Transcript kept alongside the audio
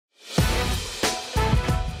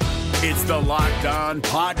It's the Locked On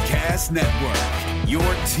Podcast Network, your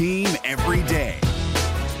team every day.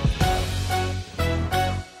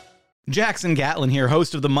 Jackson Gatlin here,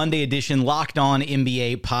 host of the Monday edition Locked On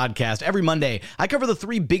NBA podcast. Every Monday, I cover the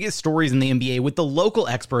three biggest stories in the NBA with the local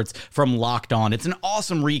experts from Locked On. It's an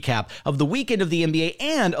awesome recap of the weekend of the NBA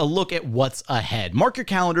and a look at what's ahead. Mark your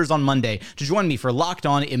calendars on Monday to join me for Locked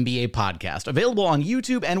On NBA podcast, available on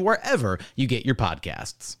YouTube and wherever you get your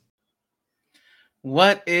podcasts.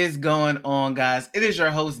 What is going on, guys? It is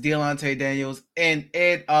your host, Delonte Daniels, and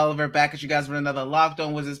Ed Oliver back at you guys with another Locked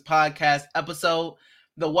On Wizards podcast episode.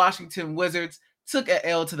 The Washington Wizards took an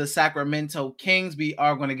L to the Sacramento Kings. We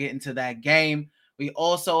are going to get into that game. We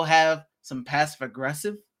also have some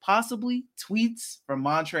passive-aggressive, possibly, tweets from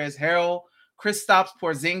Montrezl Harrell, Kristaps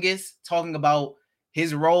Porzingis talking about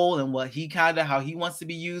his role and how he wants to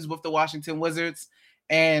be used with the Washington Wizards,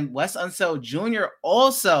 and Wes Unseld Jr.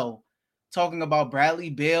 also talking about Bradley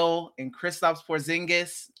Beal and Kristaps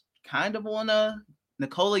Porzingis, kind of on a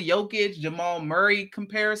Nikola Jokic, Jamal Murray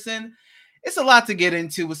comparison. It's a lot to get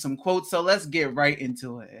into with some quotes, so let's get right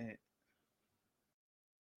into it.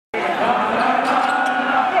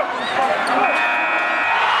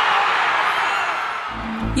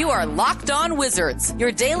 You are Locked On Wizards,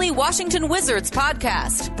 your daily Washington Wizards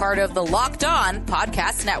podcast, part of the Locked On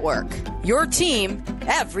Podcast Network. Your team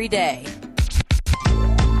every day.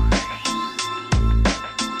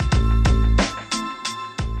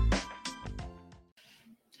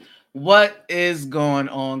 What is going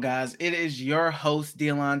on, guys? It is your host,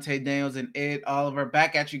 Delonte Daniels and Ed Oliver,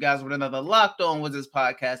 back at you guys with another Locked On Wizards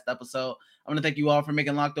podcast episode. I want to thank you all for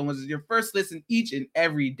making Locked On Wizards your first listen each and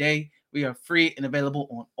every day. We are free and available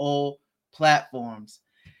on all platforms.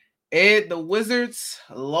 Ed, the Wizards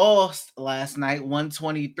lost last night,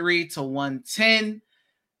 123-110.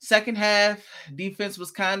 Second half, defense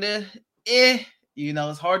was kind of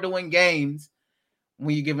it's hard to win games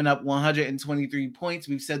when you're giving up 123 points.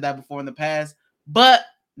 We've said that before in the past. But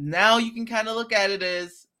now you can kind of look at it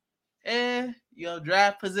as,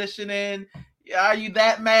 draft positioning. Are you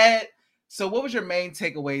that mad? So what was your main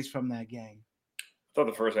takeaways from that game? I thought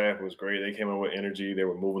the first half was great. They came in with energy. They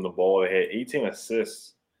were moving the ball. They had 18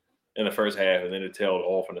 assists in the first half, and then it tailed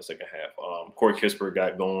off in the second half. Corey Kispert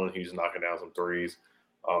got going. He was knocking down some threes.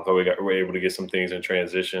 Thought we were able to get some things in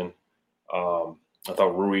transition. I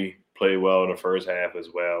thought Rui played well in the first half as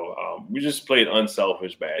well. We just played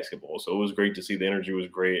unselfish basketball, so it was great to see. The energy was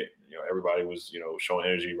great. Everybody was, showing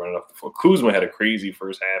energy, running up the floor. Kuzma had a crazy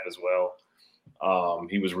first half as well.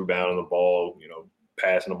 He was rebounding the ball,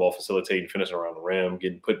 passing the ball, facilitating, finishing around the rim,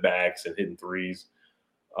 getting putbacks and hitting threes.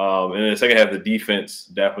 And in the second half, the defense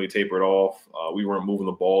definitely tapered off. We weren't moving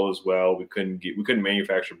the ball as well. We couldn't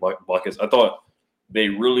manufacture buckets. I thought they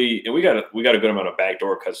really, and we got a good amount of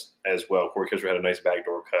backdoor cuts as well. Corey Kispert had a nice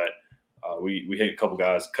backdoor cut. We had a couple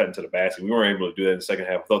guys cutting to the basket. We weren't able to do that in the second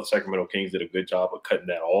half. I thought the Sacramento Kings did a good job of cutting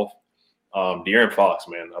that off. De'Aaron Fox,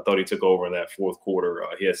 man, I thought he took over in that fourth quarter.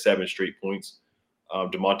 He had 7 straight points.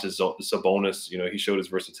 Domantas Sabonis, he showed his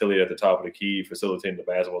versatility at the top of the key, facilitating the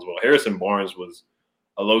basketball as well. Harrison Barnes was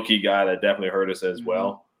a low-key guy that definitely hurt us as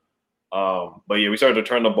well. But yeah, we started to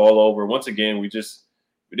turn the ball over. Once again, we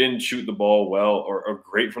didn't shoot the ball well or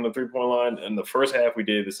great from the three-point line. In the first half, we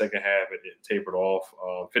did. The second half, it tapered off.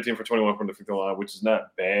 15 for 21 from the free throw line, which is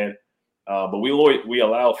not bad. But we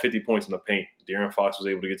allowed 50 points in the paint. De'Aaron Fox was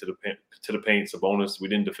able to get to the paint. Sabonis, we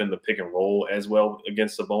didn't defend the pick and roll as well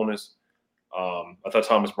against Sabonis. I thought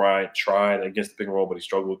Thomas Bryant tried against the pick and roll, but he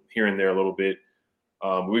struggled here and there a little bit.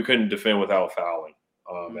 We couldn't defend without fouling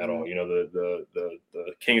at all. The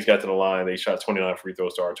Kings got to the line. They shot 29 free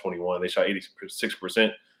throws to our 21. They shot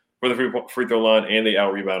 86% for the free throw line, and they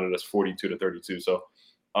out-rebounded us 42-32. So,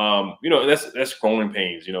 that's growing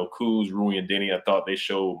pains. Kuz, Rui, and Denny, I thought they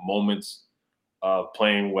showed moments of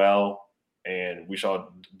playing well, and we saw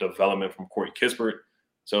development from Corey Kispert.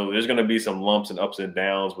 So there's going to be some lumps and ups and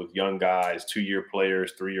downs with young guys, 2-year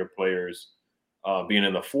players, 3-year players being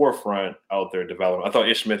in the forefront out there developing. I thought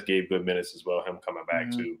Ish Smith gave good minutes as well, him coming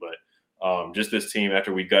back too. But just this team,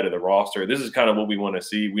 after we gutted the roster, this is kind of what we want to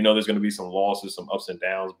see. We know there's going to be some losses, some ups and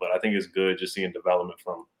downs, but I think it's good just seeing development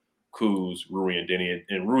from Kuz, Rui, and Denny.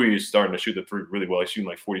 And Rui is starting to shoot the three really well. He's shooting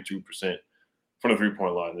like 42% from the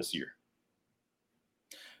three-point line this year.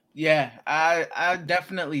 Yeah, I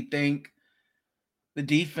definitely think the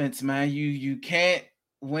defense, man, you can't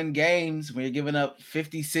win games when you're giving up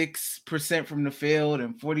 56% from the field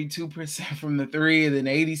and 42% from the three and then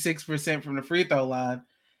 86% from the free throw line.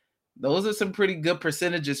 Those are some pretty good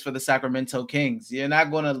percentages for the Sacramento Kings. You're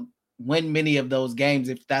not going to win many of those games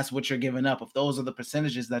if that's what you're giving up, if those are the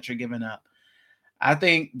percentages that you're giving up. I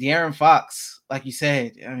think De'Aaron Fox, like you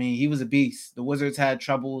said, I mean, he was a beast. The Wizards had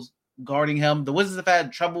troubles guarding him. The Wizards have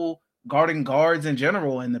had trouble guarding guards in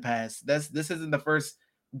general in the past. This isn't the first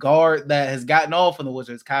guard that has gotten off on the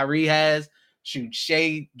Wizards. Kyrie has,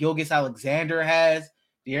 Shea Gilgeous-Alexander has,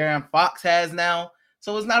 De'Aaron Fox has now.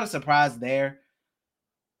 So it's not a surprise there.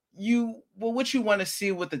 What you want to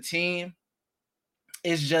see with the team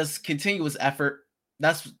is just continuous effort.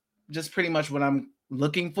 That's just pretty much what I'm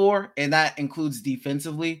looking for, and that includes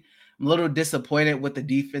defensively. I'm a little disappointed with the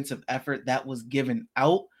defensive effort that was given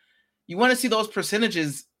out. You want to see those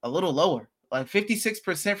percentages a little lower. Like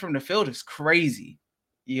 56% from the field is crazy.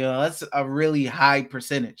 That's a really high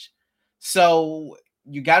percentage. So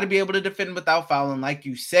you got to be able to defend without fouling. Like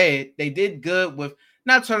you said, they did good with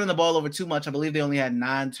not turning the ball over too much. I believe they only had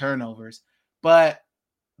 9 turnovers. But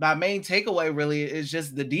my main takeaway really is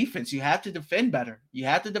just the defense. You have to defend better. You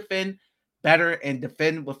have to defend better and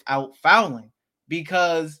defend without fouling,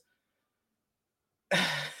 because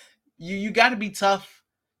you got to be tough.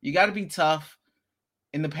 You got to be tough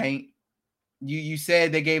in the paint. You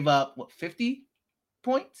said they gave up 50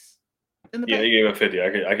 points in the paint? Yeah, they gave up 50.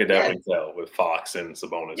 I could definitely tell with Fox and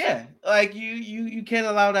Sabonis. Yeah, like you can't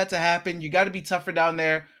allow that to happen. You got to be tougher down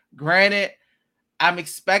there. Granted, I'm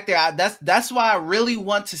expecting that's why I really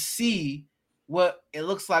want to see what it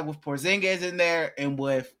looks like with Porzingis in there and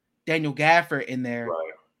with Daniel Gafford in there.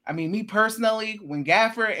 Right. I mean, me personally, when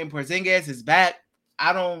Gafford and Porzingis is back,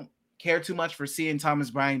 I don't care too much for seeing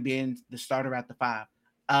Thomas Bryant being the starter at the 5.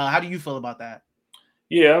 How do you feel about that?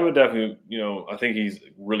 Yeah, I would definitely, I think he's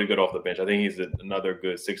really good off the bench. I think he's another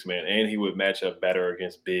good 6-man, and he would match up better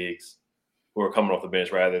against bigs who are coming off the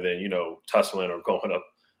bench rather than, tussling or going up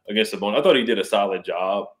against the bone. I thought he did a solid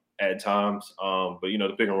job at times, but,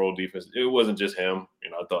 the pick and roll defense, it wasn't just him.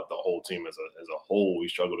 I thought the whole team as a whole, we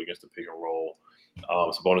struggled against the pick and roll.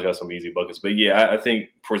 Sabonis got some easy buckets. But, yeah, I think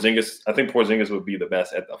Porzingis would be the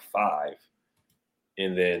best at the 5.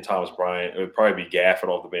 And then Thomas Bryant, it would probably be Gafford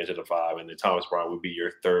off the bench at the 5, and then Thomas Bryant would be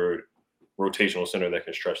your third rotational center that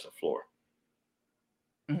can stretch the floor.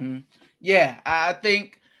 Mm-hmm. Yeah, I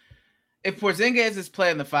think if Porzingis is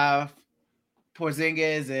playing the 5,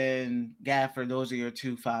 Porzingis and Gafford, those are your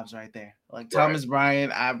 2 5s right there. Like Thomas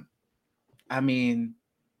Bryant, I mean,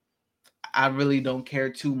 I really don't care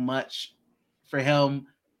too much for him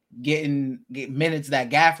getting minutes that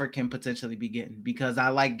Gafford can potentially be getting, because I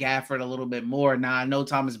like Gafford a little bit more. Now, I know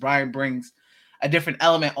Thomas Bryant brings a different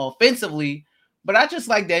element offensively, but I just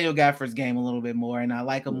like Daniel Gafford's game a little bit more, and I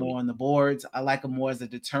like him more on the boards. I like him more as a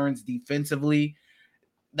deterrence defensively.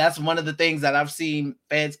 That's one of the things that I've seen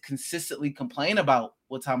fans consistently complain about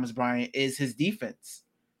with Thomas Bryant is his defense.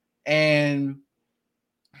 And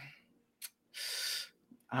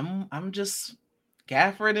I'm just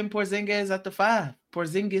Gafford and Porzingis at the 5.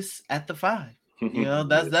 Porzingis at the 5.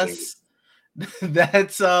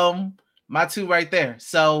 That's my 2 right there.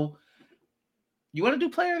 So you want to do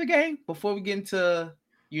player of the game before we get into,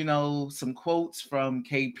 some quotes from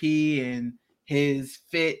KP and his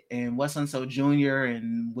fit and Wes Unseld Jr.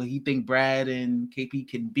 and what he think Brad and KP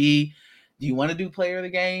can be? Do you want to do player of the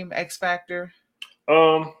game, X Factor?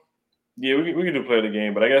 Yeah, we can do play of the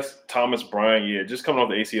game, but I guess Thomas Bryant, just coming off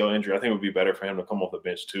the ACL injury, I think it would be better for him to come off the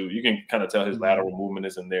bench too. You can kind of tell his lateral movement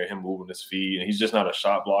isn't there, him moving his feet, and he's just not a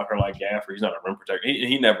shot blocker like Gafford. He's not a rim protector.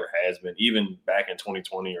 He never has been, even back in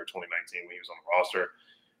 2020 or 2019 when he was on the roster.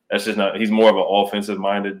 That's just not – he's more of an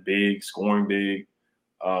offensive-minded big, scoring big.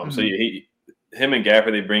 So, him and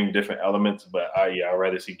Gafford, they bring different elements, but I'd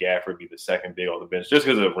rather see Gafford be the second big on the bench just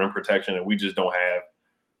because of rim protection, and we just don't have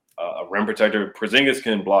a rim protector. Porzingis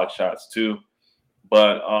can block shots too,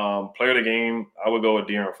 but player of the game, I would go with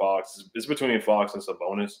De'Aaron Fox. It's between Fox and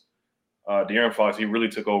Sabonis. De'Aaron Fox, he really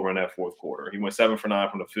took over in that fourth quarter. He went 7 for 9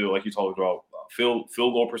 from the field, like you talked about. Field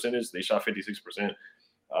goal percentage, they shot 56%.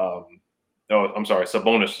 I'm sorry,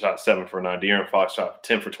 Sabonis shot 7 for 9. De'Aaron Fox shot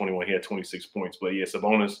 10 for 21. He had 26 points. But yeah,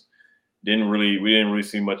 Sabonis we didn't really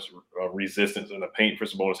see much resistance in the paint for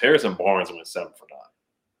Sabonis. Harrison Barnes went 7 for 9.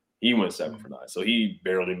 He went 7 for 9, so he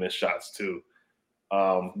barely missed shots too.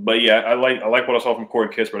 But yeah, I like what I saw from Corey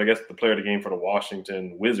Kispert. I guess the player of the game for the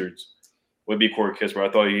Washington Wizards would be Corey Kispert.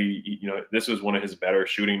 I thought he this was one of his better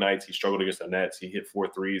shooting nights. He struggled against the Nets. He hit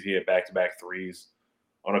 4 threes. He hit back-to-back threes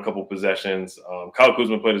on a couple possessions. Kyle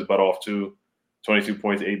Kuzma played his butt off too. 22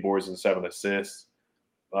 points, 8 boards, and 7 assists.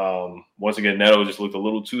 Once again, Neto just looked a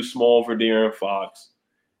little too small for De'Aaron Fox.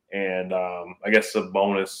 And I guess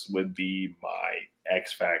Sabonis would be my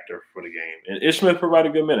X factor for the game. And Ish Smith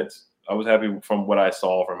provided good minutes. I was happy from what I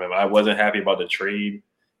saw from him. I wasn't happy about the trade,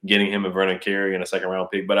 getting him and Vernon Carey in a second-round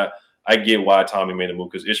pick, but I get why Tommy made the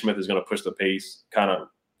move, because Ish Smith is going to push the pace, kind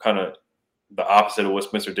of the opposite of what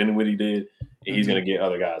Spencer Dinwiddie did, and he's going to get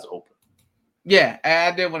other guys open. Yeah,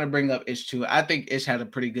 I did want to bring up Ish too. I think Ish had a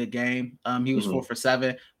pretty good game. He was 4 for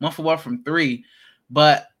 7, 1 for 1 from 3,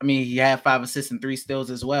 but I mean he had 5 assists and 3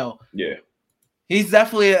 steals as well. Yeah, he's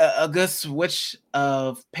definitely a good switch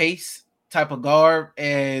of pace type of guard.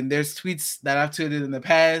 And there's tweets that I've tweeted in the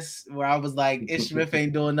past where I was like, Ish Smith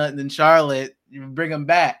ain't doing nothing in Charlotte. You bring him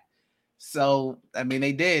back. So I mean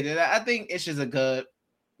they did, and I think Ish is a good,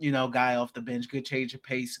 guy off the bench, good change of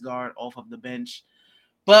pace guard off of the bench.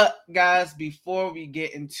 But, guys, before we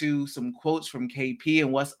get into some quotes from KP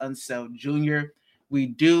and Wes Unseld Jr., we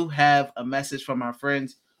do have a message from our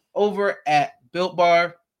friends over at Built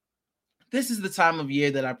Bar. This is the time of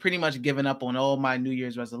year that I've pretty much given up on all my New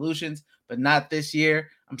Year's resolutions, but not this year.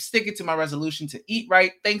 I'm sticking to my resolution to eat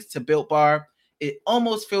right thanks to Built Bar. It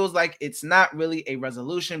almost feels like it's not really a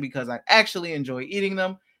resolution because I actually enjoy eating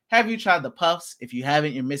them. Have you tried the Puffs? If you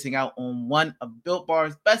haven't, you're missing out on one of Built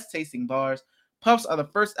Bar's best tasting bars. Puffs are the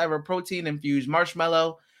first ever protein-infused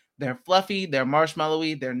marshmallow. They're fluffy, they're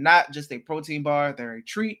marshmallowy, they're not just a protein bar, they're a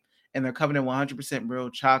treat, and they're covered in 100% real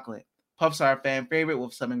chocolate. Puffs are a fan favorite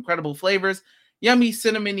with some incredible flavors: yummy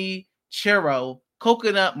cinnamony churro,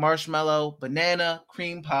 coconut marshmallow, banana,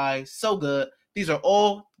 cream pie, so good. These are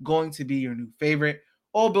all going to be your new favorite.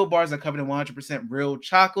 All Built Bars are covered in 100% real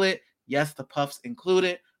chocolate. Yes, the Puffs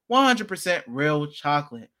included. 100% real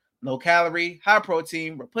chocolate. Low calorie, high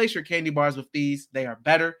protein. Replace your candy bars with these. They are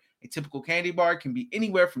better. A typical candy bar can be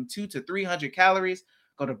anywhere from 200 to 300 calories.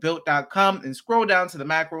 Go to built.com and scroll down to the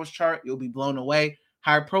macros chart. You'll be blown away.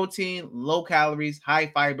 High protein, low calories,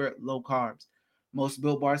 high fiber, low carbs. Most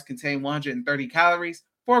Built Bars contain 130 calories,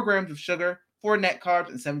 4 grams of sugar, 4 net carbs,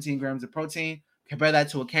 and 17 grams of protein. Compare that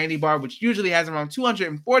to a candy bar, which usually has around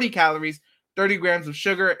 240 calories, 30 grams of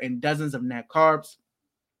sugar, and dozens of net carbs.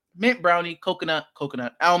 Mint brownie, coconut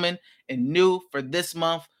almond, and new for this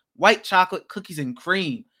month, white chocolate cookies and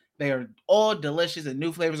cream. They are all delicious, and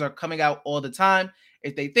new flavors are coming out all the time.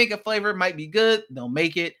 If they think a flavor might be good, they'll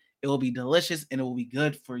make it. It will be delicious, and it will be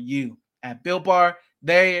good for you. At Built Bar,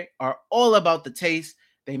 they are all about the taste.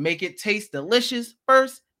 They make it taste delicious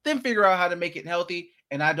first, then figure out how to make it healthy,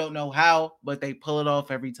 and I don't know how, but they pull it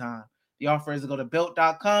off every time. The offer is to go to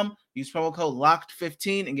built.com, use promo code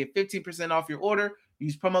LOCKED15, and get 15% off your order.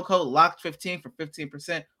 Use promo code LOCKED15 for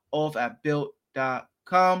 15% off at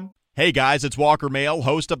built.com. Hey guys, it's Walker Mail,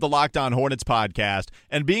 host of the Locked On Hornets podcast,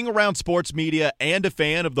 and being around sports media and a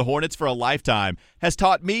fan of the Hornets for a lifetime has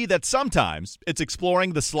taught me that sometimes it's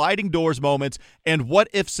exploring the sliding doors moments and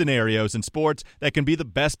what-if scenarios in sports that can be the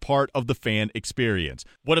best part of the fan experience.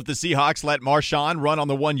 What if the Seahawks let Marshawn run on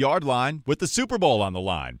the 1-yard line with the Super Bowl on the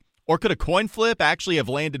line? Or could a coin flip actually have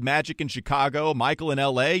landed Magic in Chicago, Michael in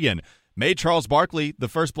L.A., and made Charles Barkley the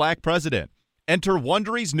first black president? Enter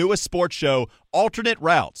Wondery's newest sports show, Alternate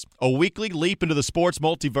Routes, a weekly leap into the sports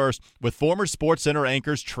multiverse with former SportsCenter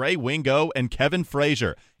anchors Trey Wingo and Kevin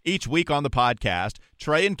Frazier. Each week on the podcast,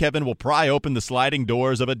 Trey and Kevin will pry open the sliding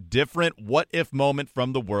doors of a different what-if moment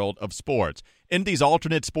from the world of sports. In these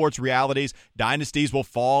alternate sports realities, dynasties will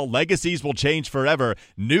fall, legacies will change forever,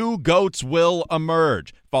 new GOATs will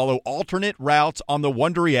emerge. Follow Alternate Routes on the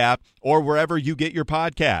Wondery app or wherever you get your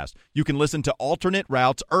podcast. You can listen to Alternate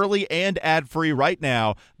Routes early and ad-free right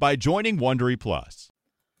now by joining Wondery Plus.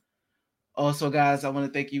 Also, guys, I want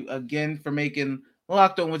to thank you again for making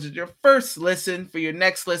Locked On Wizards your first listen. For your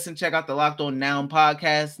next listen, check out the Locked On Now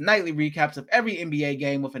podcast. Nightly recaps of every NBA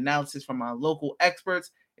game with analysis from our local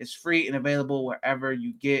experts. It's free and available wherever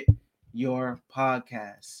you get your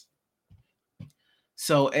podcasts.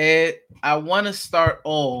 So, Ed, I want to start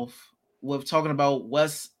off with talking about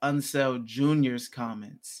Wes Unseld Jr.'s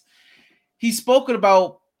comments. He's spoken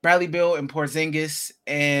about Bradley Beal and Porzingis,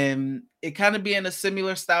 and it kind of being a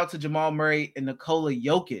similar style to Jamal Murray and Nikola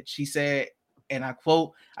Jokic. He said, and I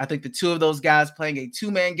quote, "I think the two of those guys playing a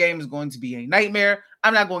two-man game is going to be a nightmare.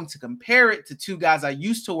 I'm not going to compare it to two guys I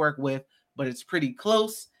used to work with, but it's pretty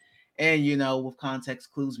close." And, with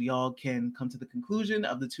context clues, we all can come to the conclusion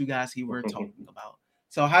of the two guys he were talking about.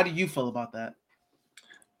 So how do you feel about that?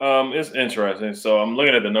 It's interesting. So I'm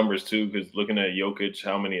looking at the numbers too, because looking at Jokic,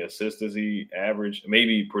 how many assists does he average?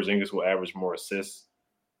 Maybe Porzingis will average more assists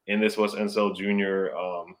in this Wes Unseld Jr.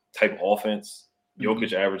 Type offense.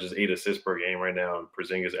 Jokic averages 8 assists per game right now, and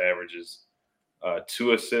Porzingis averages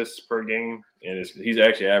 2 assists per game, and he's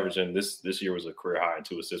actually averaging this year was a career high in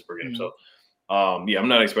 2 assists per game. So, I'm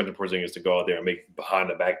not expecting Porzingis to go out there and make behind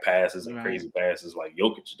the back passes and crazy passes like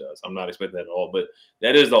Jokic does. I'm not expecting that at all. But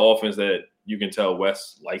that is the offense that you can tell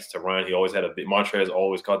Wes likes to run. He always had Montrezl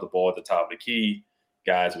always caught the ball at the top of the key.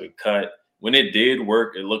 Guys would cut. when it did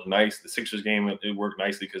work, it looked nice. The Sixers game, it worked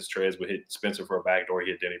nicely because Trezz would hit Spencer for a backdoor,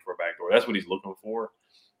 he hit Denny for a backdoor. That's what he's looking for.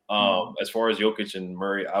 As far as Jokic and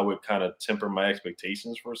Murray, I would kind of temper my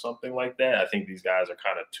expectations for something like that. I think these guys are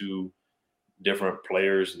kind of two different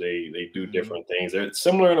players. They do different things. They're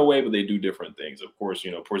similar in a way, but they do different things. Of course,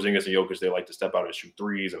 Porzingis and Jokic, they like to step out and shoot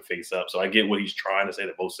threes and face up. So I get what he's trying to say.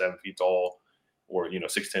 They're both 7 feet tall, or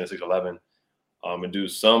 6'10" and 6'11", and do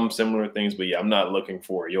some similar things. But yeah, I'm not looking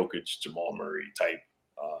for a Jokic, Jamal Murray type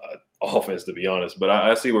offense, to be honest. But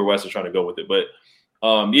I see where Wes is trying to go with it. But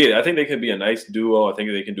yeah, I think they can be a nice duo. I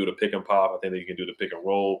think they can do the pick and pop. I think they can do the pick and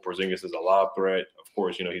roll. Porzingis is a lob threat. Of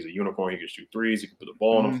course, he's a unicorn. He can shoot threes. He can put the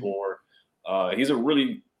ball on the floor. He's a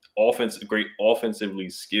really great offensively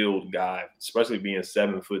skilled guy, especially being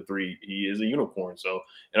 7'3". He is a unicorn. So,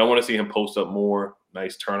 and I want to see him post up more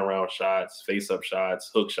nice turnaround shots, face up shots,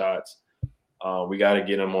 hook shots. We got to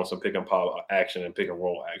get him on some pick and pop action and pick and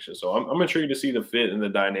roll action. So I'm intrigued to see the fit and the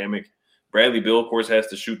dynamic. Bradley Beal, of course, has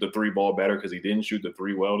to shoot the three ball better because he didn't shoot the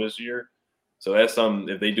three well this year. So that's something,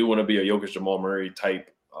 if they do want to be a Jokic, Jamal Murray type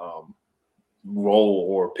roll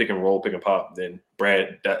or pick and roll, pick and pop, then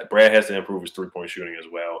Brad has to improve his 3-point shooting as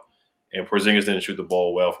well. And Porzingis didn't shoot the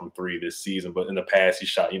ball well from three this season, but in the past he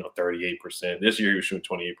shot 38%. This year he was shooting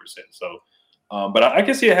 28%. So, but I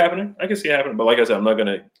can see it happening. But like I said,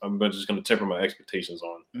 I'm just gonna temper my expectations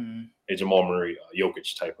on a Jamal Murray,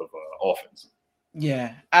 Jokic type of offense.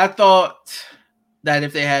 Yeah, I thought that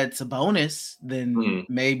if they had Sabonis, then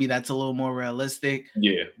maybe that's a little more realistic.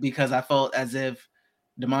 Yeah, because I felt as if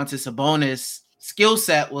Domantas Sabonis' skill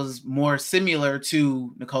set was more similar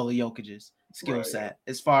to Nikola Jokic's skill set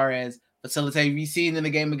as far as facilitating. We've seen in the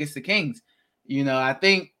game against the Kings. I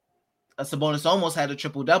think Sabonis almost had a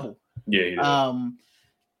triple-double. Yeah.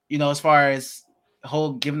 As far as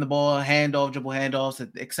giving the ball, handoff, dribble handoffs,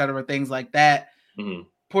 et cetera, things like that.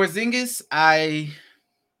 Porzingis, I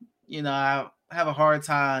have a hard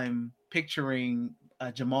time picturing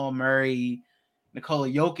a Jamal Murray, Nikola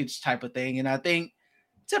Jokic type of thing. And I think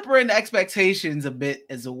tempering the expectations a bit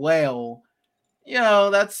as well.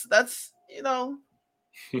 That's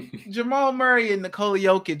Jamal Murray and Nikola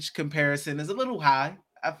Jokic comparison is a little high.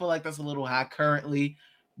 I feel like that's a little high currently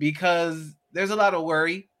because there's a lot of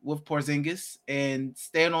worry with Porzingis and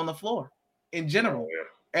staying on the floor in general.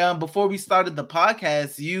 Before we started the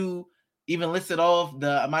podcast, you even listed off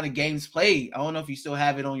the amount of games played. I don't know if you still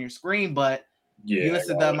have it on your screen, but you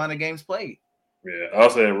listed the amount of games played. Yeah, I'll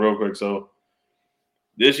say it real quick. So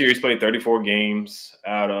this year he's played 34 games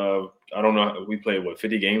out of, I don't know, we played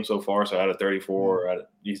 50 games so far. So out of 34,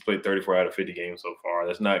 he's played 34 out of 50 games so far.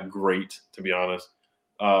 That's not great, to be honest.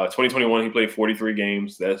 2021, he played 43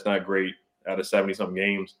 games. That's not great out of 70-something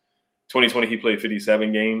games. 2020, he played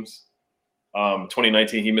 57 games.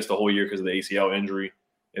 2019, he missed the whole year because of the ACL injury.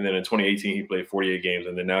 And then in 2018, he played 48 games.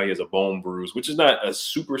 And then now he has a bone bruise, which is not a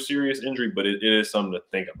super serious injury, but it is something to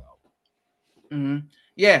think about.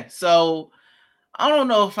 Yeah, so I don't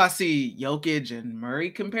know if I see Jokic and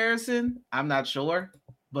Murray comparison. I'm not sure.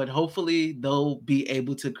 But hopefully they'll be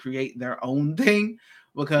able to create their own thing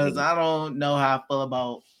because I don't know how I feel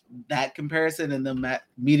about that comparison and them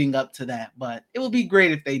meeting up to that. But it would be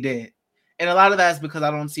great if they did. And a lot of that is because I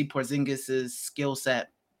don't see Porzingis' skill set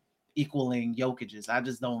equaling Jokic's. I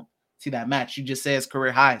just don't see that match. You just say his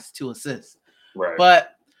career highs, 2 assists. Right.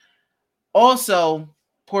 But also,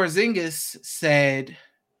 Porzingis said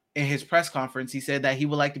in his press conference, he said that he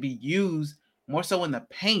would like to be used more so in the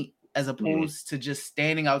paint as opposed to just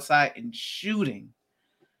standing outside and shooting.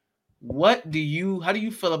 How do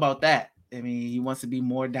you feel about that? I mean, he wants to be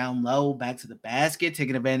more down low, back to the basket,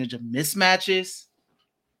 taking advantage of mismatches.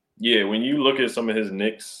 Yeah, when you look at some of his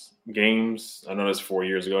Knicks games, I know that's 4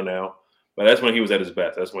 years ago now, but that's when he was at his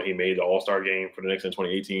best. That's when he made the All-Star game for the Knicks in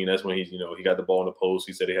 2018. That's when he got the ball in the post.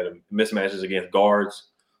 He said he had mismatches against guards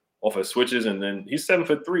off of switches, and then he's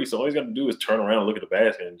 7'3", so all he's got to do is turn around and look at the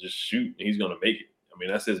basket and just shoot, and he's going to make it. I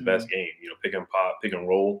mean, that's his best game, pick and pop, pick and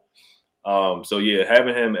roll. So, yeah,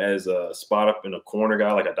 having him as a spot up in a corner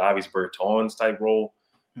guy, like a Trezz Bertans type role,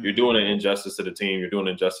 you're doing an injustice to the team. You're doing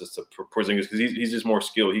injustice to Porzingis because he's just more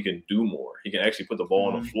skilled. He can do more. He can actually put the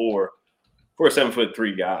ball on the floor for a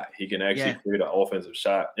 7'3" guy. He can actually create an offensive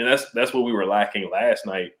shot. And that's what we were lacking last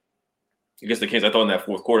night against the Kings. I thought in that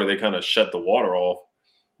fourth quarter they kind of shut the water off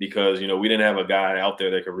because, we didn't have a guy out there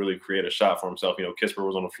that could really create a shot for himself. Kispert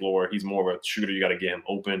was on the floor. He's more of a shooter. You got to get him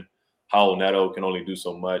open. Paulo Neto can only do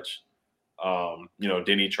so much.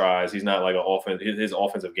 Denny tries. He's not like an offense. His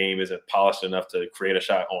offensive game isn't polished enough to create a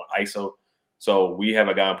shot on ISO. So we have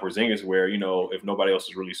a guy in Porzingis where, if nobody else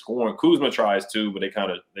is really scoring, Kuzma tries too, but they kind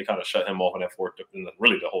of shut him off in that fourth,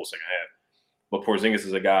 really the whole second But Porzingis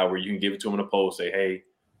is a guy where you can give it to him in a post, say, hey,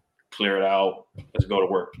 clear it out, let's go to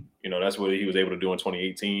work. That's what he was able to do in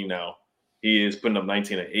 2018. Now, he is putting up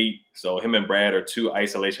 19 and 8. So him and Brad are two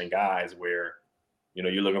isolation guys where,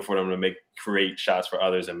 you're looking for them to create shots for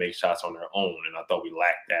others and make shots on their own. And I thought we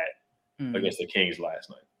lacked that against the Kings last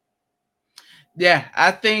night. Yeah,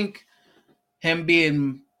 I think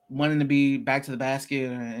him wanting to be back to the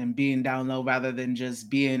basket and being down low rather than just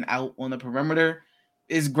being out on the perimeter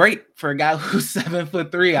is great for a guy who's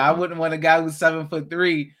 7'3". I wouldn't want a guy who's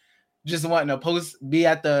 7'3" just wanting to be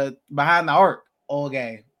at behind the arc all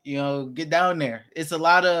game. Get down there. It's a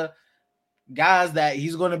lot of guys that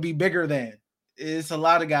he's going to be bigger than.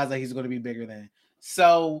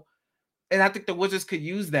 So, and I think the Wizards could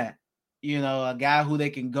use that. A guy who they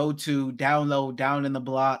can go to down low, down in the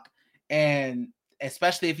block, and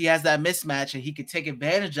especially if he has that mismatch and he could take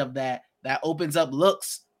advantage of that opens up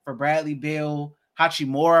looks for Bradley Beal,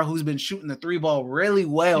 Hachimura, who's been shooting the 3 ball really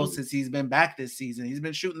well since he's been back this season. He's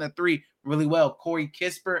been shooting the 3 really well. Corey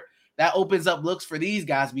Kispert, that opens up looks for these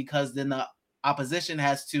guys because then the opposition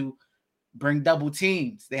has to bring double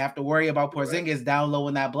teams. They have to worry about Porzingis down low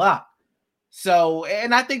in that block. So,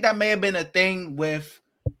 and I think that may have been a thing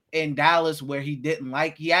in Dallas where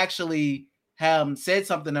he actually said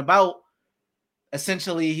something about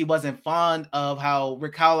essentially he wasn't fond of how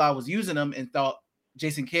Rick Carlisle was using him and thought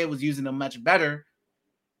Jason Kidd was using him much better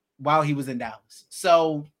while he was in Dallas.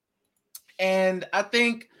 So, and I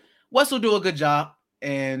think Wes will do a good job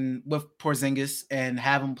with Porzingis and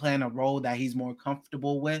have him playing a role that he's more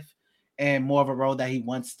comfortable with and more of a role that he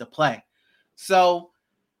wants to play. So,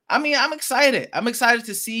 I'm excited. I'm excited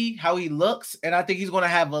to see how he looks, and I think he's going to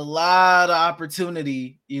have a lot of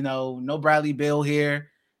opportunity. No Bradley Beal here,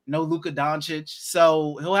 no Luka Doncic,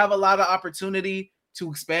 so he'll have a lot of opportunity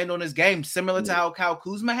to expand on his game, similar to how Kyle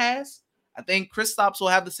Kuzma has. I think Kristaps will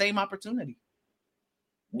have the same opportunity.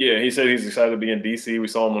 Yeah, he said he's excited to be in D.C. We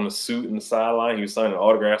saw him on a suit in the sideline. He was signing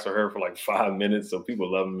autographs for her for like 5 minutes, so people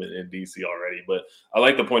love him in D.C. already. But I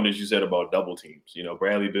like the point that you said about double teams.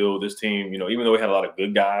 Bradley Beal, this team, even though we had a lot of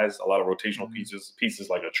good guys, a lot of rotational pieces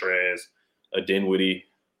like a Trezz, a Dinwiddie,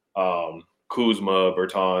 Kuzma,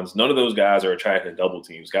 Bertans, none of those guys are attracting double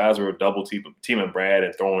teams. Guys are double teaming Brad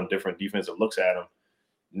and throwing different defensive looks at him.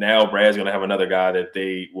 Now Brad's going to have another guy that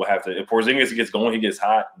they will have to – if Porzingis gets going, he gets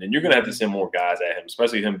hot, then you're going to have to send more guys at him,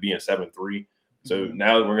 especially him being 7'3". So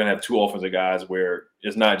now we're going to have two offensive guys where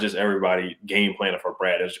it's not just everybody game planning for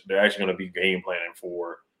Brad. They're actually going to be game planning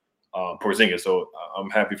for Porzingis. So I'm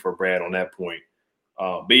happy for Brad on that point.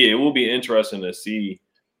 But, yeah, it will be interesting to see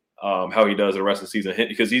how he does the rest of the season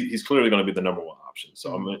because he's clearly going to be the number one option.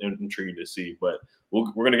 So I'm intrigued to see. But we're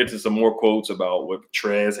going to get to some more quotes about what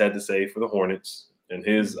Trezz had to say for the Hornets in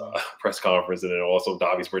his press conference, and then also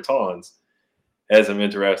Trezz Bertans has some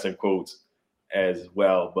interesting quotes as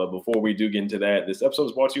well. But before we do get into that, this episode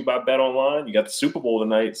is brought to you by Bet Online. You got the Super Bowl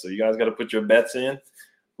tonight, so you guys got to put your bets in.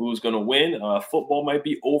 Who's going to win? Football might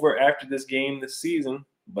be over after this game this season,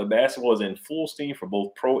 but basketball is in full steam for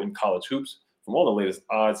both pro and college hoops. From all the latest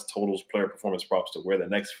odds, totals, player performance props to where the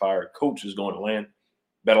next fired coach is going to land,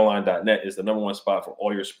 BetOnline.net is the number one spot for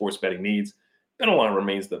all your sports betting needs. BetOnline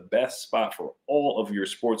remains the best spot for all of your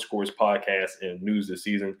sports scores, podcasts, and news this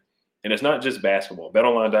season. And it's not just basketball.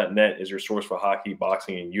 BetOnline.net is your source for hockey,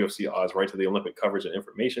 boxing, and UFC odds right to the Olympic coverage and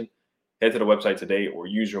information. Head to the website today or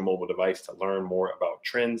use your mobile device to learn more about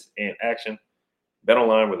trends and action.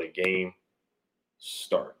 BetOnline, where the game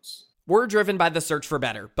starts. We're driven by the search for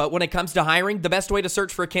better, but when it comes to hiring, the best way to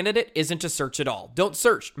search for a candidate isn't to search at all. Don't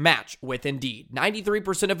search, match with Indeed.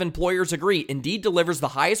 93% of employers agree Indeed delivers the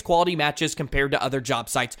highest quality matches compared to other job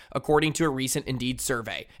sites, according to a recent Indeed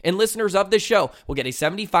survey. And listeners of this show will get a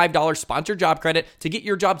 $75 sponsored job credit to get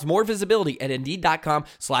your jobs more visibility at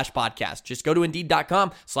Indeed.com/podcast. Just go to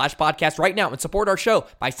Indeed.com/podcast right now and support our show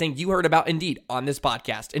by saying you heard about Indeed on this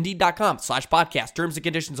podcast. Indeed.com/podcast. Terms and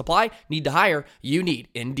conditions apply. Need to hire? You need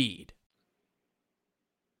Indeed.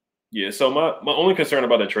 Yeah, so my only concern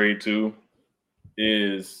about the trade, too,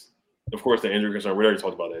 is, of course, the injury concern. We already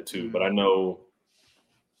talked about that, too. But I'm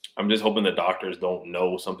just hoping the doctors don't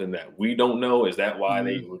know something that we don't know. Is that why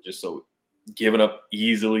they were just so giving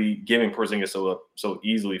Porzingis so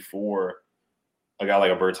easily for a guy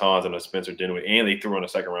like a Bertans and a Spencer Dinwiddie, and they threw in a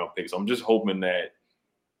second-round pick? So I'm just hoping that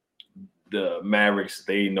the Mavericks,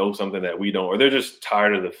 they know something that we don't, or they're just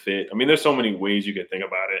tired of the fit. I mean, there's so many ways you could think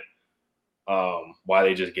about it. Why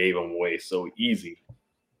they just gave him away so easy.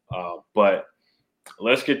 But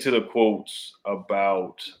let's get to the quotes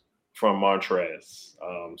from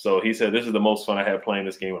Montrezl. So he said, "This is the most fun I had playing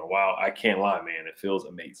this game in a while. I can't lie, man. It feels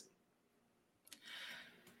amazing."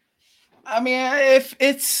 I mean,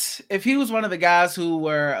 if he was one of the guys who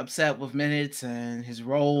were upset with minutes and his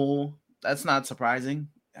role, that's not surprising.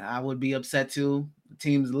 I would be upset too. The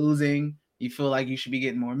team's losing. You feel like you should be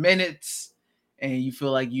getting more minutes, and you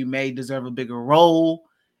feel like you may deserve a bigger role.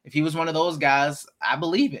 If he was one of those guys, I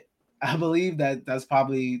believe it. I believe that that's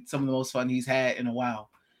probably some of the most fun he's had in a while.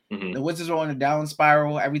 Mm-hmm. The Wizards were on a down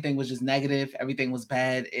spiral. Everything was just negative. Everything was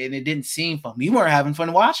bad, and it didn't seem fun. We weren't having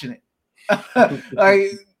fun watching it.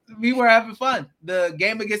 Like, we were having fun. The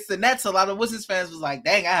game against the Nets, a lot of Wizards fans was like,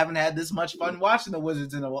 "Dang, I haven't had this much fun watching the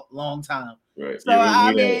Wizards in a long time." Right. So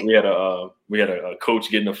Yeah, we had a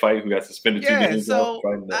coach getting a fight who got suspended 2 games. So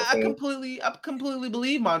I completely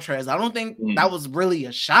believe Montrezl. I don't think that was really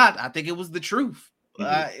a shot. I think it was the truth.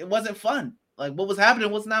 It wasn't fun. Like, what was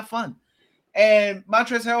happening was not fun. And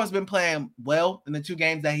Montrezl Harrell has been playing well in the 2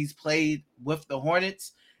 games that he's played with the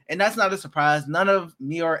Hornets. And that's not a surprise. None of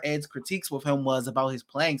me or Ed's critiques with him was about his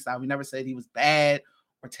playing style. We never said he was bad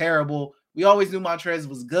or terrible. We always knew Montrezl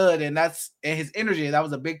was good, and his energy. That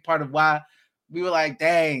was a big part of why we were like,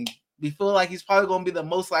 dang, we feel like he's probably going to be the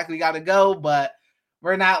most likely guy to go, but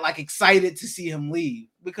we're not like excited to see him leave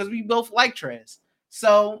because we both like Trezz.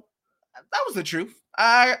 So that was the truth.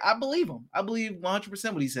 I believe him. I believe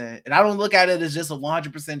 100% what he said. And I don't look at it as just a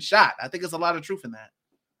 100% shot. I think there's a lot of truth in that.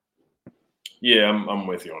 Yeah, I'm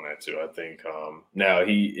with you on that too. I think now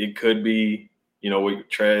it could be, what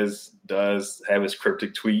Trezz does have his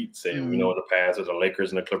cryptic tweets, and we know in the past with the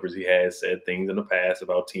Lakers and the Clippers, he has said things in the past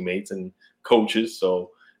about teammates and coaches.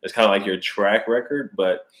 So it's kind of like your track record.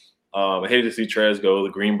 But I hate to see Trezz go. The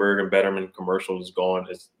Greenberg and Betterman commercial is gone.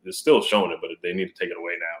 It's still showing it, but they need to take it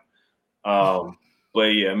away now.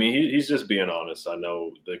 But yeah, I mean, he's just being honest. I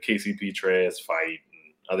know the KCP Trezz fight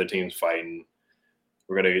and other teams fighting.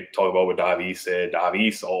 We're going to talk about what Davies said.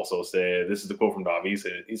 Davies also said, this is the quote from Davies.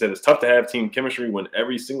 He said, it's tough to have team chemistry when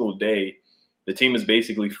every single day the team is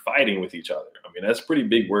basically fighting with each other. I mean, that's pretty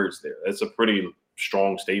big words there. That's a pretty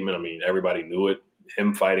strong statement. I mean, everybody knew it.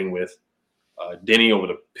 Him fighting with Denny over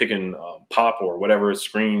the pick and pop or whatever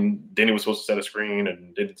screen. Denny was supposed to set a screen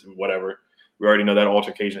and did whatever. We already know that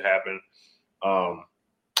altercation happened.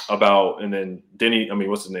 And then Denny,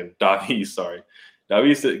 what's his name? Davies, sorry.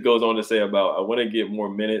 Davies goes on to say about, I want to get more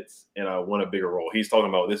minutes and I want a bigger role. He's talking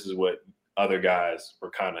about this is what other guys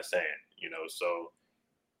were kind of saying, so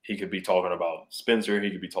he could be talking about Spencer. He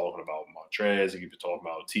could be talking about Montrezl. He could be talking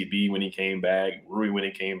about TB when he came back, Rui when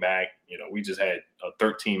he came back. We just had a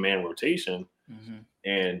 13-man rotation,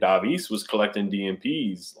 and Davies was collecting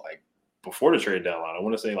DMPs like before the trade deadline. I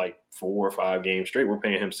want to say like 4 or 5 games straight. We're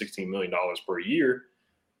paying him $16 million per year,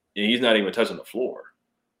 and he's not even touching the floor.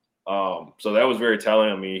 So that was very telling.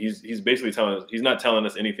 I mean, he's basically telling us, he's not telling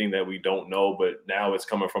us anything that we don't know, but now it's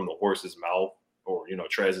coming from the horse's mouth or,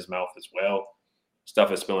 Trezz's mouth as well.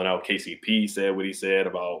 Stuff is spilling out. KCP said what he said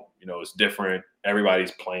about, it's different.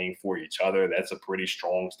 Everybody's playing for each other. That's a pretty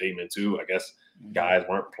strong statement too. I guess guys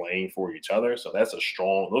weren't playing for each other. So those are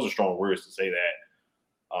strong words to say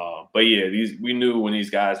that. But yeah, we knew when these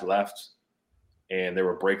guys left and there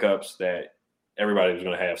were breakups that everybody was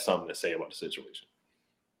going to have something to say about the situation.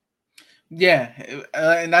 Yeah,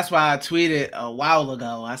 and that's why I tweeted a while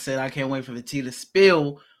ago. I said I can't wait for the tea to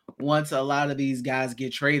spill once a lot of these guys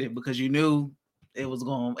get traded, because you knew it was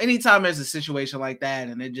going. Anytime there's a situation like that,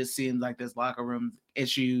 and it just seems like there's locker room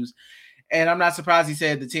issues, and I'm not surprised he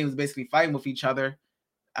said the team is basically fighting with each other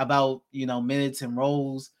about minutes and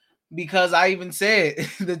roles, because I even said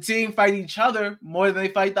the team fight each other more than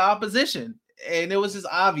they fight the opposition, and it was just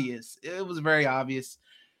obvious. It was very obvious.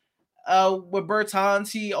 With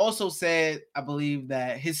Bertans, he also said, I believe,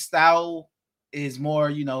 that his style is more,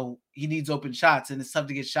 he needs open shots, and it's tough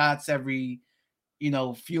to get shots every,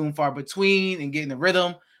 few and far between and get in the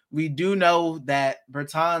rhythm. We do know that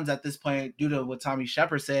Bertans at this point, due to what Tommy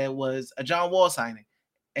Shepard said, was a John Wall signing,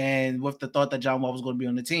 and with the thought that John Wall was going to be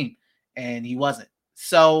on the team, and he wasn't.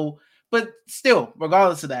 So, but still,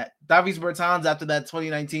 regardless of that, Davis Bertans after that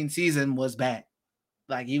 2019 season was bad.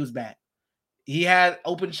 Like, he was bad. He had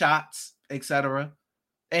open shots, etc.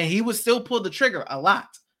 And he would still pull the trigger a lot.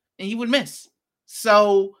 And he would miss.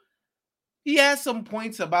 So he has some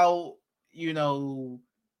points about,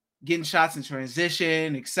 getting shots in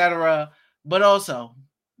transition, etc. But also,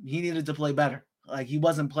 he needed to play better. Like, he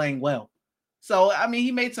wasn't playing well. So,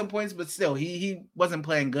 he made some points, but still, he wasn't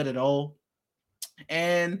playing good at all.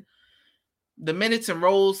 And the minutes and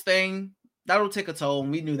roles thing, that'll take a toll.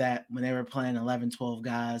 And we knew that when they were playing 11, 12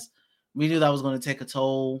 guys. We knew that was going to take a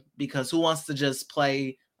toll, because who wants to just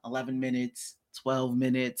play 11 minutes, 12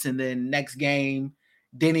 minutes, and then next game,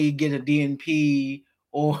 Denny get a DNP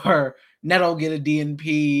or Neto get a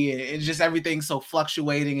DNP. It's just everything's so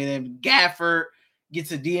fluctuating. And then Gafford gets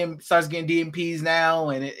starts getting DNPs now.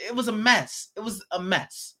 And it was a mess. It was a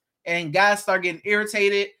mess. And guys start getting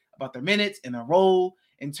irritated about their minutes and their role.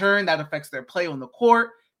 In turn, that affects their play on the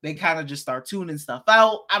court. They kind of just start tuning stuff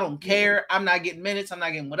out. I don't care. I'm not getting minutes. I'm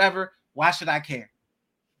not getting whatever. Why should I care?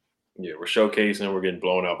 Yeah, we're showcasing. We're getting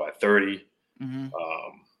blown out by 30.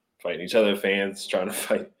 Fighting each other, fans trying to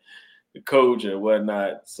fight the coach and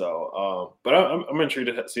whatnot. So, but I'm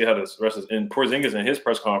intrigued to see how this rest is. And Porzingis in his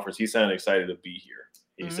press conference, he sounded excited to be here.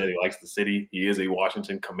 He said he likes the city. He is a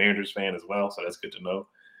Washington Commanders fan as well, so that's good to know.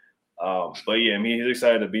 But yeah, I mean, he's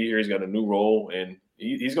excited to be here. He's got a new role, and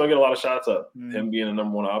he's going to get a lot of shots up. Him being the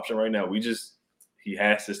number one option right now, he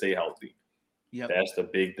has to stay healthy. Yep. That's the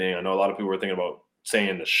big thing. I know a lot of people were thinking about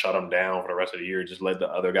saying to shut him down for the rest of the year, just let the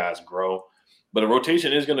other guys grow. But the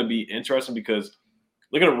rotation is going to be interesting because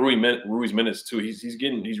look at Rui's minutes too.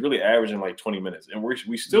 He's really averaging like 20 minutes, and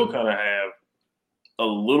we still kind of have a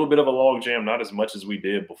little bit of a log jam, not as much as we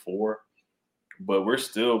did before, but we're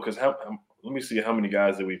still because let me see how many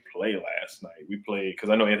guys did we play last night. We played because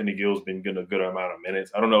I know Anthony Gill's been getting a good amount of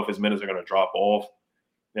minutes. I don't know if his minutes are going to drop off.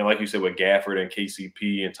 And like you said, with Gafford and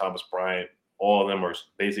KCP and Thomas Bryant, all of them are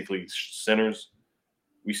basically centers.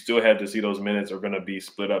 We still have to see those minutes are going to be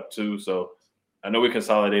split up too. So I know we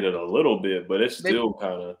consolidated a little bit, but it's still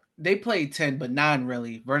kind of. They played 10, but 9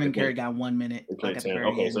 really. Vernon Carey got 1 minute. They played 10.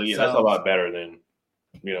 Okay, so yeah, that's a lot better than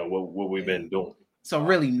what we've been doing. So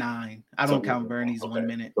really 9. I don't count Bernie's 1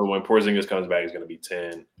 minute. So when Porzingis comes back, he's going to be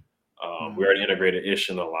 10. We already integrated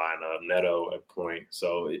Ish in the lineup, Neto at point.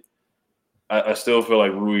 So I still feel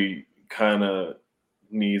like Rui kind of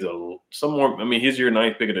needs some more. I mean, he's your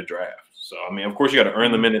 9th pick of the draft. So, I mean, of course, you got to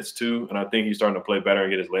earn the minutes too. And I think he's starting to play better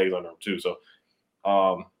and get his legs under him too. So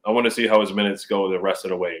I want to see how his minutes go the rest of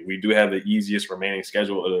the way. We do have the easiest remaining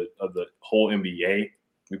schedule of the whole NBA.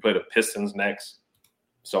 We play the Pistons next.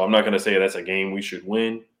 So I'm not going to say that's a game we should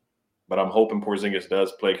win, but I'm hoping Porzingis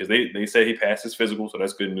does play because they say he passed his physical, so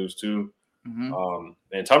that's good news too.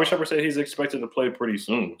 And Tommy Shepard said he's expected to play pretty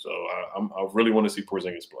soon, so I really want to see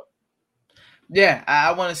Porzingis play. Yeah,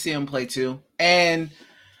 I want to see him play too. And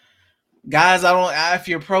guys, if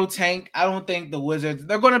you're pro tank, I don't think the Wizards,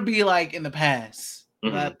 they're going to be like in the past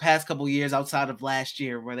couple years outside of last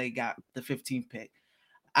year where they got the 15th pick.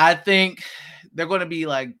 I think they're going to be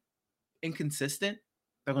like inconsistent.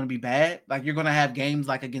 They're going to be bad. Like you're going to have games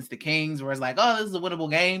like against the Kings where it's like, oh, this is a winnable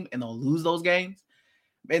game, and they'll lose those games.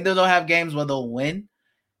 And then they'll have games where they'll win,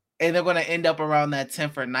 and they're going to end up around that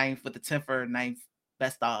 10th or 9th with the 10th or 9th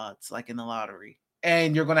best odds, like in the lottery.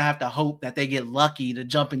 And you're going to have to hope that they get lucky to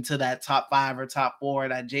jump into that top 5 or top 4,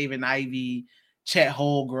 that Javen Ivey, Chet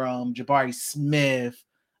Holmgren, Jabari Smith.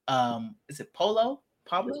 Is it Pablo?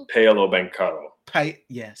 Paolo Banchero.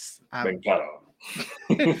 Yes. Banchero.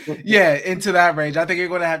 Yeah, into that range. I think you're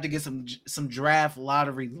going to have to get some draft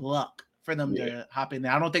lottery luck for them to hop in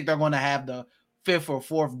there. I don't think they're going to have the 5th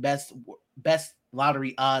or 4th best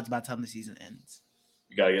lottery odds by the time the season ends.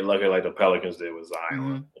 You got to get lucky like the Pelicans did with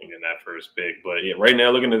Zion in that first pick. But yeah, right now,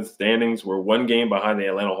 looking at the standings, we're 1 game behind the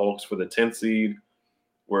Atlanta Hawks for the 10th seed.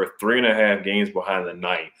 We're 3.5 games behind the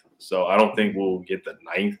 9th. So I don't think we'll get the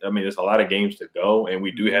 9th. I mean, there's a lot of games to go, and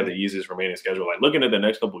we do have the easiest remaining schedule. Like looking at the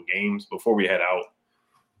next couple of games before we head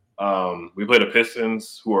out, we play the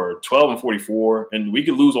Pistons, who are 12-44, and we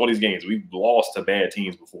could lose all these games. We've lost to bad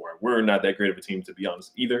teams before. We're not that great of a team, to be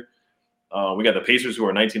honest, either. We got the Pacers, who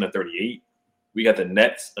are 19-38. We got the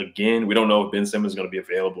Nets again. We don't know if Ben Simmons is going to be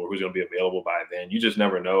available or who's going to be available by then. You just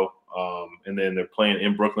never know. And then they're playing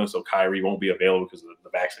in Brooklyn, so Kyrie won't be available because of the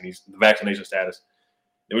vaccination status.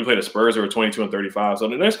 Then we play the Spurs, who are 22-35. So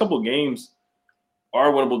the next couple of games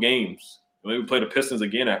are winnable games. And then we play the Pistons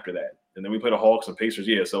again after that. And then we play the Hawks and Pacers.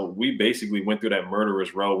 Yeah, so we basically went through that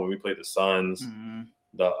murderer's row when we played the Suns.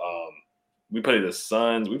 We played the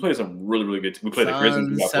Suns. We played some really, really good teams. We played the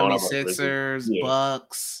Grizzlies. 76ers,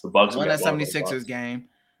 Bucks. The Bucks won that 76ers game.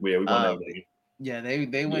 Yeah, we won that game. Yeah,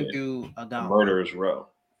 they went through a murderer's row.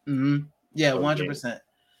 Yeah, 100%.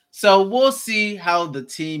 So we'll see how the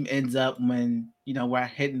team ends up when, we're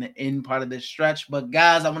hitting the end part of this stretch. But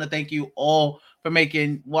guys, I want to thank you all for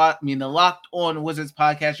making the Locked On Wizards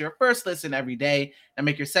podcast your first listen every day, and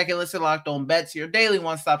make your second listen Locked On Bets your daily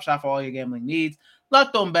one-stop shop for all your gambling needs.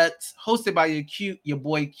 Locked On Bets, hosted by your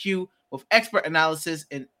boy Q, with expert analysis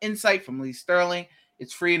and insight from Lee Sterling.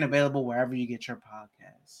 It's free and available wherever you get your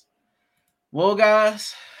podcasts. Well,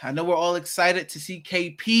 guys, I know we're all excited to see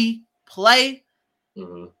KP play.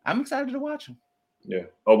 I'm excited to watch him. Yeah.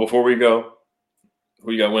 Oh, before we go,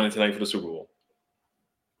 who you got winning tonight for the Super Bowl?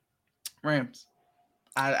 Rams.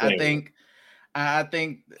 I I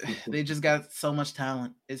think they just got so much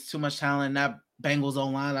talent. It's too much talent. That Bengals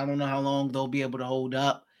online, I don't know how long they'll be able to hold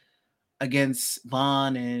up against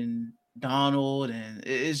Vaughn and Donald, and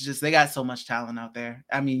it's just they got so much talent out there.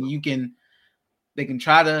 I mean, they can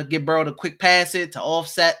try to get Burrow to quick pass it to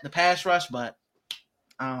offset the pass rush, but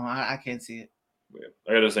I can't see it. Yeah.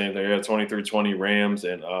 I got the same thing. I got 23-20 Rams,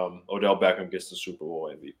 and Odell Beckham gets the Super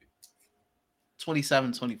Bowl MVP.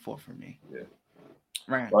 27-24 for me. Yeah.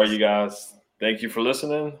 Rams. All right, you guys. Thank you for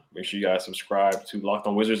listening. Make sure you guys subscribe to Locked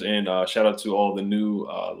On Wizards, and shout out to all the new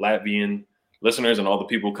Latvian listeners and all the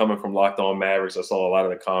people coming from Locked On Mavericks. I saw a lot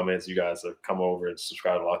of the comments. You guys have come over and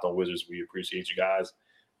subscribe to Locked On Wizards. We appreciate you guys.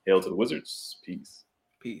 Hail to the Wizards. Peace.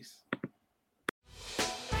 Peace.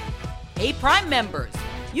 Hey, Prime members,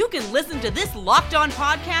 you can listen to this Locked On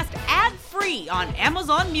podcast ad-free on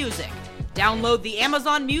Amazon Music. Download the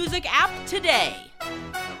Amazon Music app today.